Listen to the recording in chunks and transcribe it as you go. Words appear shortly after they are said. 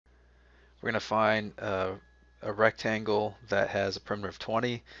We're going to find a rectangle that has a perimeter of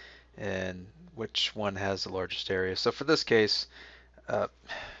 20 and which one has the largest area. So for this case, uh,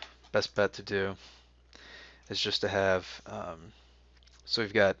 best bet to do is just to have, so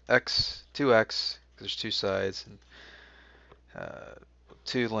we've got x, 2x, there's two sides, and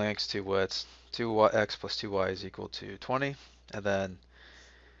two lengths, two widths, 2x plus 2y is equal to 20, and then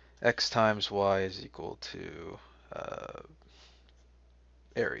x times y is equal to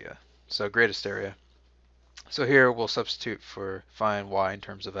area, so greatest area. So here we'll substitute for find y in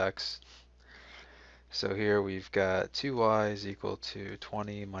terms of x. So here we've got 2y is equal to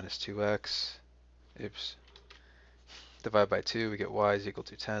 20 minus 2x. Oops. Divide by 2, we get y is equal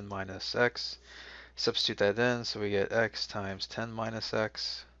to 10 minus x. Substitute that in, so we get x times 10 minus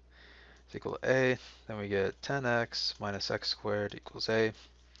x is equal to a. Then we get 10x minus x squared equals a.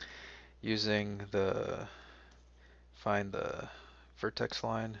 Using the find the vertex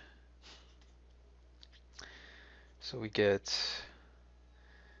line. So we get,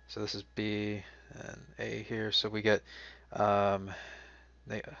 so this is b and a here. So we get opposite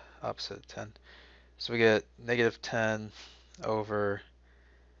of 10. So we get negative 10 over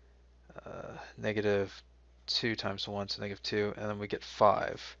negative 2 times 1, so negative 2, and then we get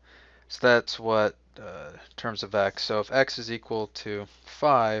 5. So that's what terms of x. So if x is equal to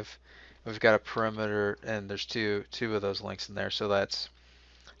 5, we've got a perimeter, and there's two of those lengths in there. So that's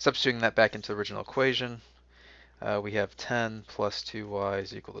substituting that back into the original equation. We have 10 plus 2y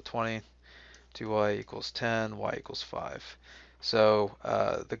is equal to 20. 2y equals 10, y equals 5. So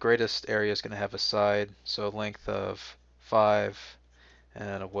the greatest area is going to have a side, so a length of 5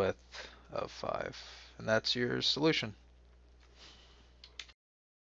 and a width of 5. And that's your solution.